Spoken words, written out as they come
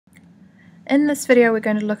In this video we're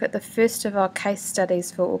going to look at the first of our case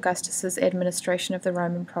studies for Augustus's administration of the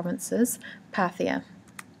Roman provinces, Parthia.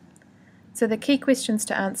 So the key questions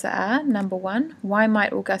to answer are, number 1, why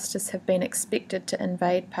might Augustus have been expected to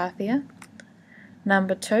invade Parthia?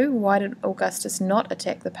 Number 2, why did Augustus not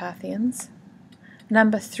attack the Parthians?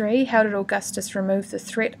 Number 3, how did Augustus remove the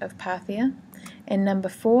threat of Parthia? And number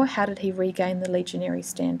 4, how did he regain the legionary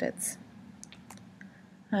standards?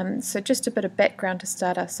 So just a bit of background to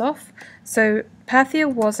start us off. So Parthia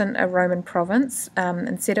wasn't a Roman province,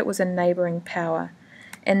 instead it was a neighbouring power.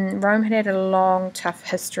 And Rome had a long, tough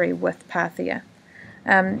history with Parthia.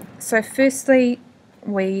 So firstly,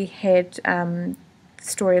 we had the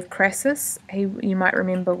story of Crassus. He, you might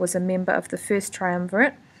remember, was a member of the first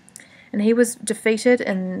triumvirate. And he was defeated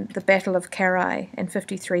in the Battle of Carrhae in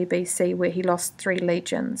 53 BC, where he lost 3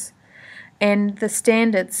 legions. And the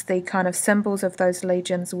standards, the kind of symbols of those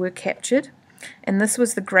legions, were captured, and this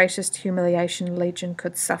was the greatest humiliation a legion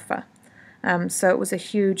could suffer. So it was a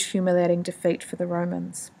huge, humiliating defeat for the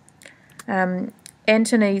Romans.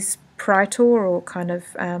 Antony's praetor, or kind of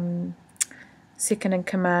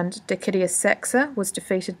second-in-command, Decidius Saxa, was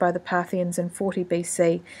defeated by the Parthians in 40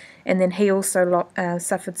 BC, and then he also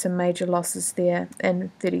suffered some major losses there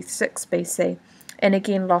in 36 BC, and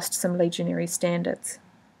again lost some legionary standards.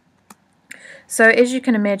 So as you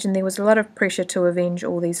can imagine, there was a lot of pressure to avenge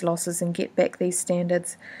all these losses and get back these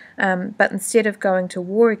standards, but instead of going to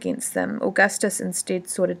war against them, Augustus instead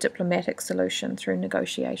sought a diplomatic solution through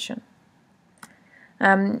negotiation.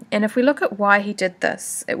 And if we look at why he did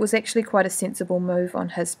this, it was actually quite a sensible move on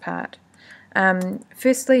his part.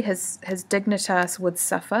 Firstly, his dignitas would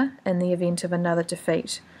suffer in the event of another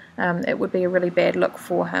defeat. It would be a really bad look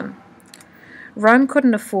for him. Rome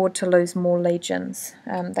couldn't afford to lose more legions.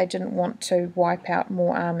 They didn't want to wipe out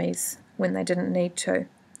more armies when they didn't need to.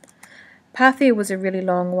 Parthia was a really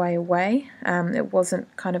long way away. It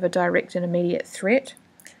wasn't kind of a direct and immediate threat.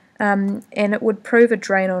 And it would prove a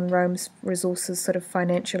drain on Rome's resources, sort of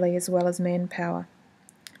financially as well as manpower.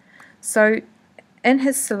 So in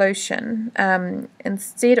his solution,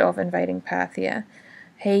 instead of invading Parthia,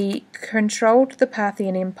 he controlled the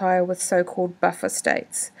Parthian Empire with so-called buffer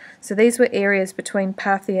states. So these were areas between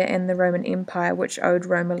Parthia and the Roman Empire which owed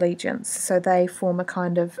Rome allegiance. So they form a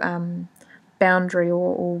kind of boundary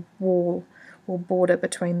or wall or border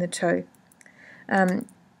between the two.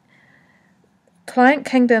 Client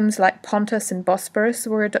kingdoms like Pontus and Bosporus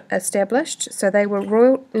were established, so they were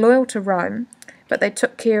loyal to Rome, but they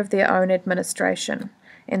took care of their own administration.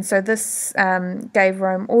 And so this gave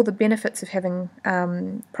Rome all the benefits of having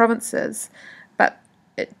provinces, but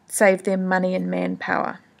it saved them money and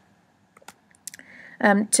manpower.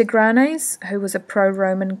 Tigranes, who was a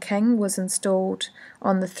pro-Roman king, was installed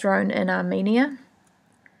on the throne in Armenia,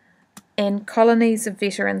 and colonies of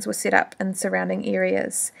veterans were set up in surrounding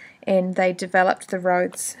areas, and they developed the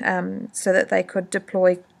roads so that they could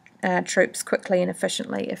deploy troops quickly and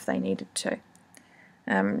efficiently if they needed to.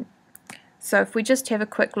 So if we just have a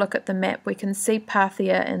quick look at the map, we can see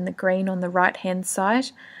Parthia in the green on the right-hand side.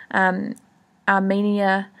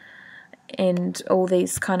 Armenia and all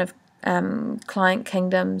these kind of client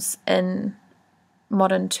kingdoms in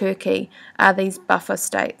modern Turkey are these buffer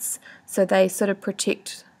states. So they sort of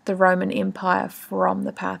protect the Roman Empire from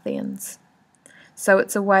the Parthians. So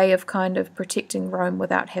it's a way of kind of protecting Rome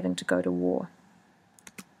without having to go to war.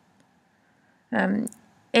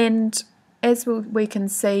 And as we can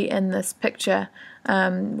see in this picture,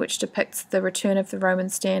 which depicts the return of the Roman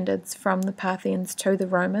standards from the Parthians to the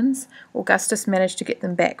Romans, Augustus managed to get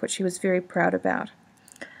them back, which he was very proud about.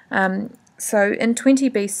 So in 20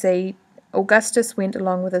 BC, Augustus went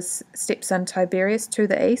along with his stepson Tiberius to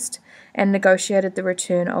the east and negotiated the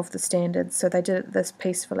return of the standards. So they did this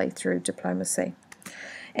peacefully through diplomacy.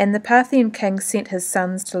 And the Parthian king sent his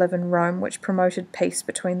sons to live in Rome, which promoted peace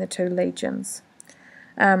between the two legions.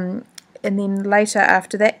 And then later,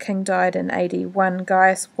 after that king died in AD 1,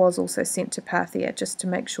 Gaius was also sent to Parthia just to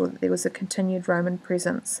make sure that there was a continued Roman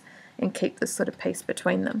presence and keep this sort of peace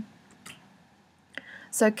between them.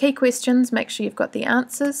 So key questions, make sure you've got the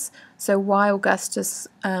answers. So why Augustus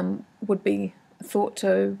would be thought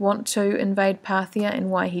to want to invade Parthia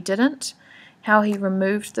and why he didn't. How he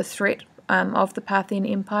removed the threat of the Parthian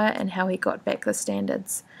Empire and how he got back the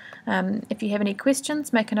standards. If you have any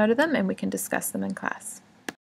questions, make a note of them and we can discuss them in class.